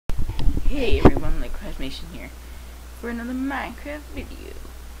Hey everyone, LikeCraftNation here for another Minecraft video.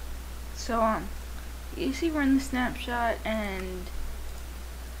 So you see we're in the snapshot, and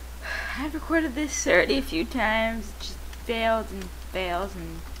I've recorded this already a few times. It just failed and fails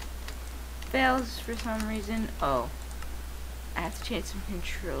and fails for some reason. Oh, I have to change some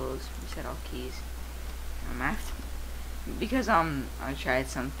controls, reset all keys. I have to, because I tried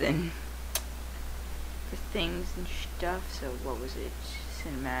something for things and stuff. So what was it?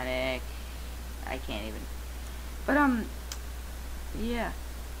 Cinematic. I can't even. But yeah.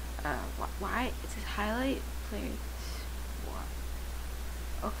 Why it says highlight players? What?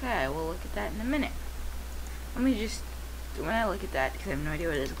 Okay, we'll look at that in a minute. Let me just, when I look at that, because I have no idea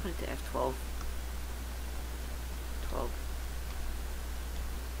what it is, I'll put it to F12. 12.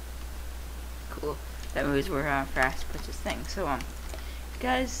 Cool. That moves where fast puts this thing. So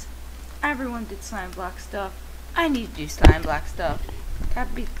guys, everyone did SlimeBlcokStuff. I need to do SlimeBlcokStuff.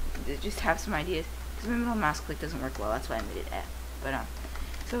 Just have some ideas, because my middle mouse click doesn't work well. That's why I made it F. But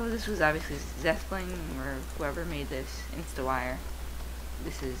so this was obviously Zethling or whoever made this. InstaWire.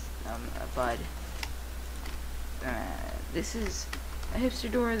 This is a bud. This is a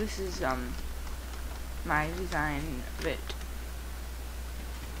hipster door. This is my design of it.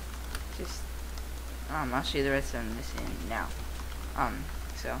 Just I'll show you the rest of this in now.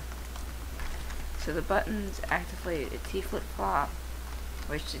 So the buttons activate a T flip-flop,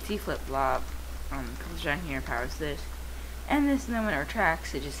 which the T flip-flop comes down here and powers this, and this, and then when it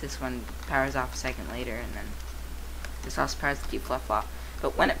retracts, this one powers off a second later, and then this also powers the T flip-flop.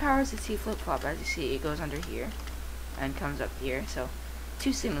 But when it powers the T flip-flop, as you see, it goes under here and comes up here. So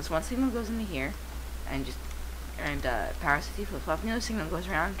two signals. One signal goes into here and powers the T flip-flop. The other signal goes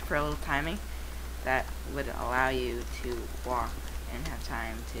around for a little timing that would allow you to walk and have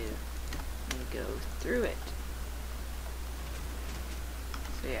time to go through it.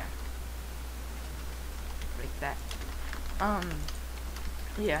 So yeah, like that.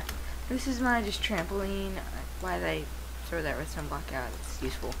 Yeah, this is my just trampoline. Why did I throw that redstone block out? It's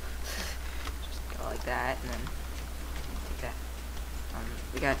useful. Just go like that, and then take that.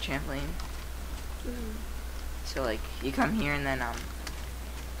 We got a trampoline. So like, you come here and then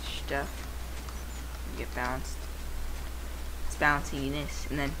stuff, you get bounced. It's bounciness,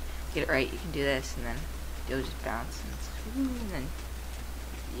 and then get it right, you can do this, and then you'll just bounce, and then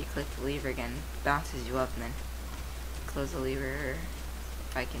you click the lever again, bounces you up, and then close the lever.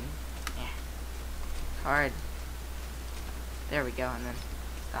 If I can, yeah, it's hard. There we go, and then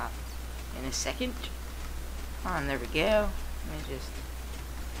stop in a second. There we go. Let me just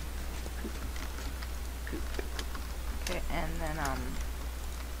poop. Okay, and then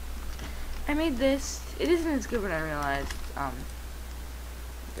I made this. It isn't as good when I realized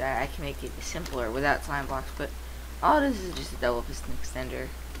that I can make it simpler without slime blocks, but all it is just a double piston extender.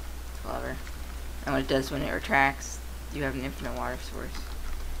 It's clever. And what it does when it retracts, you have an infinite water source.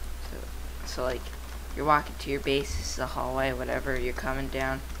 So like, you're walking to your base, this is a hallway, whatever, you're coming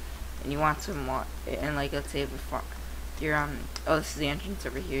down, and you want some water, and like, let's say before you're oh, this is the entrance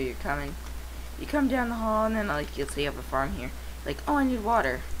over here, you come down the hall, and then like, let's say you have a farm here, like, oh, I need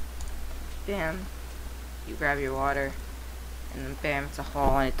water. Bam, you grab your water, and then bam, it's a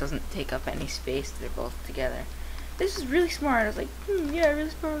hall, and it doesn't take up any space. They're both together. This is really smart. I was like, yeah, really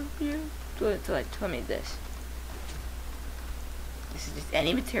smart. Yeah. So I made this. This is just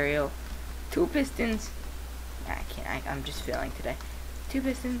any material. 2 pistons. Nah, I can't. I'm just failing today. 2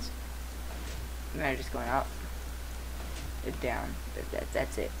 pistons. And they're just going up and down.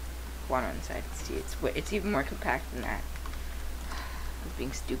 That's it. One on the side. See, it's even more compact than that. I'm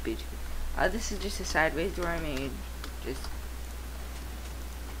being stupid. This is just a sideways door I made. Just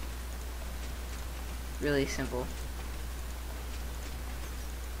really simple.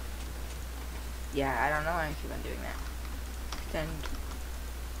 Yeah, I don't know why I keep on doing that. Extend.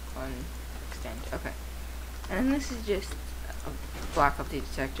 Extend. Okay. And then this is just a block update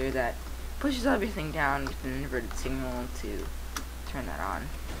detector that pushes everything down with an inverted signal to turn that on.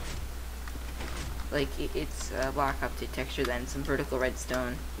 Like, it's a block update texture, then some vertical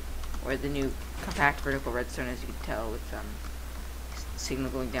redstone, or the new compact vertical redstone, as you can tell, with signal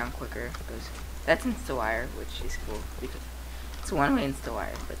going down quicker. That's InstaWire, which is cool because it's one-way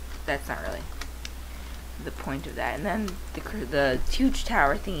InstaWire, but that's not really the point of that. And then the huge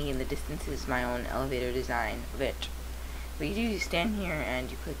tower thingy in the distance is my own elevator design of it. What you do is you stand here and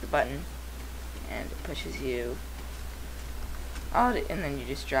you click the button, and it pushes you out, and then you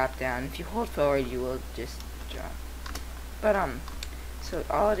just drop down. If you hold forward, you will just drop. But so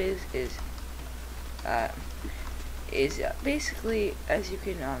all it is basically, as you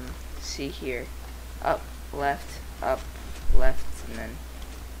can see here, up, left, and then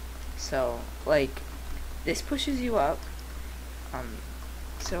So like this pushes you up.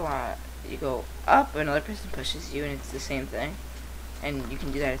 So you go up, another person pushes you, and it's the same thing. And you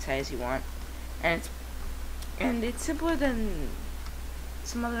can do that as high as you want. And it's simpler than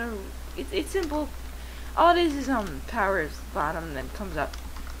some other. It's simple. All it is power bottom, then comes up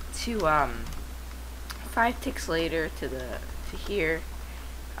to 5 ticks later to here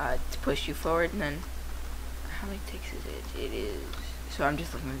to push you forward, and then how many ticks is it? It is. So I'm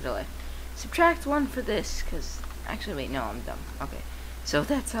just looking at the delay. Subtract 1 for this, cause actually wait, no, I'm dumb. Okay, so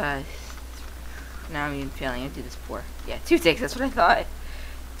that's now I'm even failing. I do this before. Yeah, 2 ticks. That's what I thought.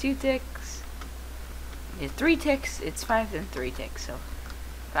 2 ticks. Yeah, 3 ticks. It's 5 and 3 ticks. So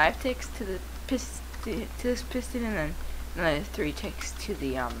 5 ticks to the to this piston, and then another 3 ticks to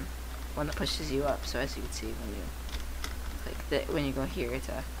the one that pushes you up. So as you can see, when you go here, it's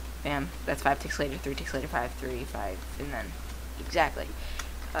a bam. That's 5 ticks later, 3 ticks later, 5, 3, 5, and then exactly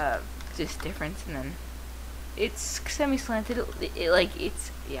this difference, and then it's semi-slanted. It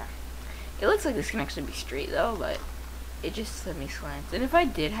looks like this can actually be straight though, but it just semi-slants. And if I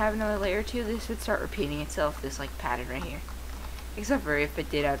did have another layer or two, this would start repeating itself, this like pattern right here. Except for if it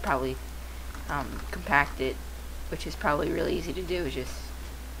did, I'd probably compact it, which is probably really easy to do. It's just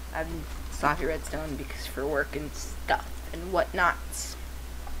I'm sloppy redstone because for work and stuff and whatnot.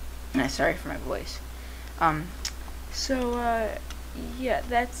 And I'm sorry for my voice. Yeah,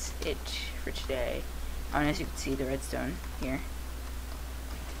 that's it for today. And as you can see, the redstone here.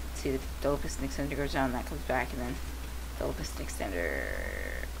 See the double piston extender goes down, that comes back, and then double piston extender.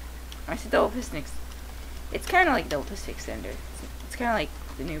 I said double piston it's kind of like double piston extender. It's kind of like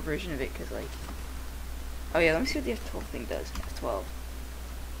the new version of it, because like, oh yeah, let me see what the F12 thing does. F12.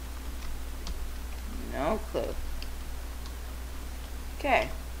 No clue. Okay.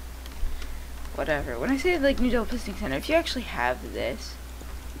 Whatever. When I say like new double piston extender, if you actually have this,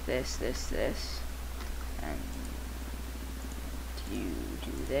 and you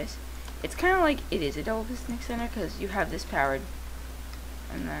do this, it's kind of like it is a double piston extender, because you have this powered,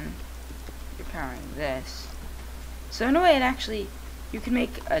 and then you're powering this. So in a way, it actually, you can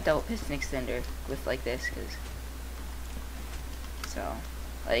make a double piston extender with like this, so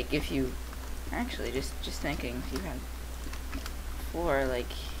like if you actually just thinking, if you had floor like,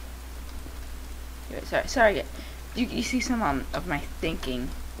 sorry, you see some of my thinking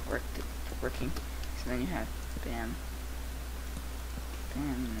working. So then you have bam,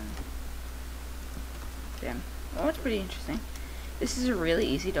 bam, bam. Oh, it's pretty interesting. This is a really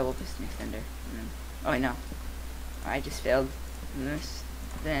easy double piston extender. Oh wait, no, I just failed. And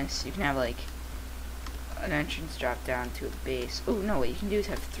this you can have like an entrance drop down to a base. Oh no, what you can do is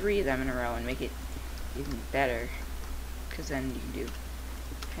have 3 of them in a row and make it even better, because then you can do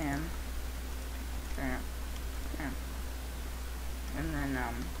bam, bam, bam, and then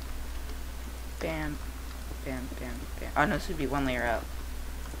bam, bam, bam, bam. Oh no, this would be 1 layer up.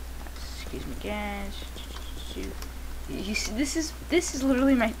 Excuse me, guys. You see, this is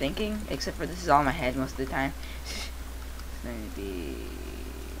literally my thinking, except for this is all in my head most of the time. So then it'd be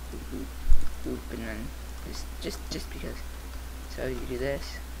boop, boop, boop, and then just because. So you do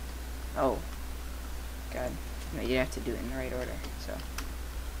this. Oh God, no, you have to do it in the right order. So,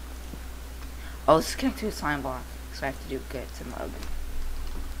 oh, this is connected to a slime block, so I have to get some oven.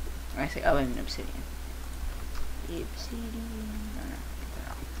 When I say oven, obsidian. No,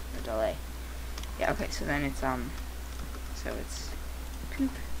 the delay. Yeah, okay, so then it's so it's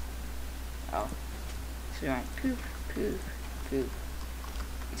poop. Oh, so we want poop, poop, poop.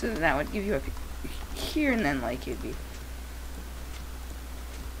 So then that would give you a here, and then like you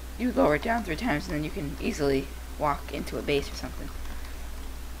lower it down 3 times, and then you can easily walk into a base or something.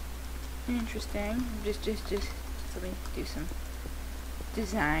 Interesting. Just let me do some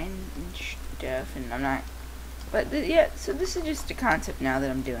design and stuff, and I'm not. But yeah, so this is just a concept now that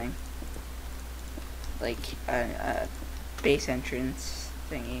I'm doing, like a base entrance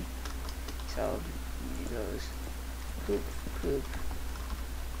thingy. So it goes poop, poop.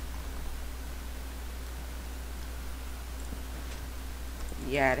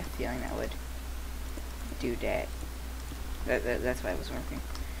 Yeah, I had a feeling that would do that. That's why it was working.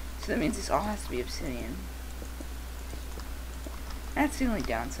 So that means this all has to be obsidian. That's the only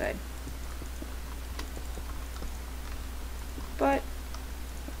downside. But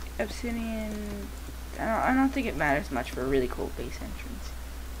obsidian, I don't think it matters much for a really cool base entrance.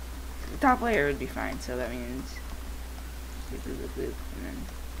 So the top layer would be fine. So that means boop, boop, boop, boop, and then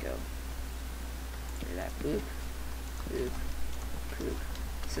go. Do that boop, boop, boop.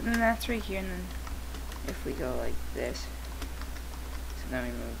 So then that's right here, and then if we go like this, so then we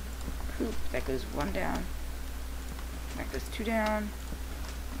move poop, that goes 1 down, that goes 2 down,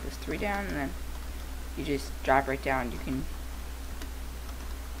 that goes 3 down, and then you just drop right down. You can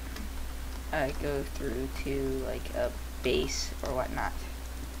go through to like a base or whatnot,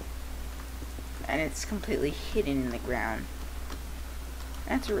 and it's completely hidden in the ground.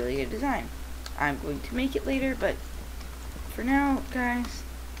 That's a really good design. I'm going to make it later, but for now, guys,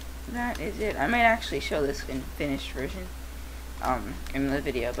 that is it. I might actually show this in finished version in the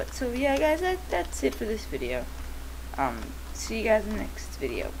video, but so yeah, guys, that's it for this video. See you guys in the next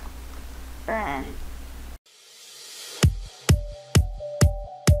video. Bye.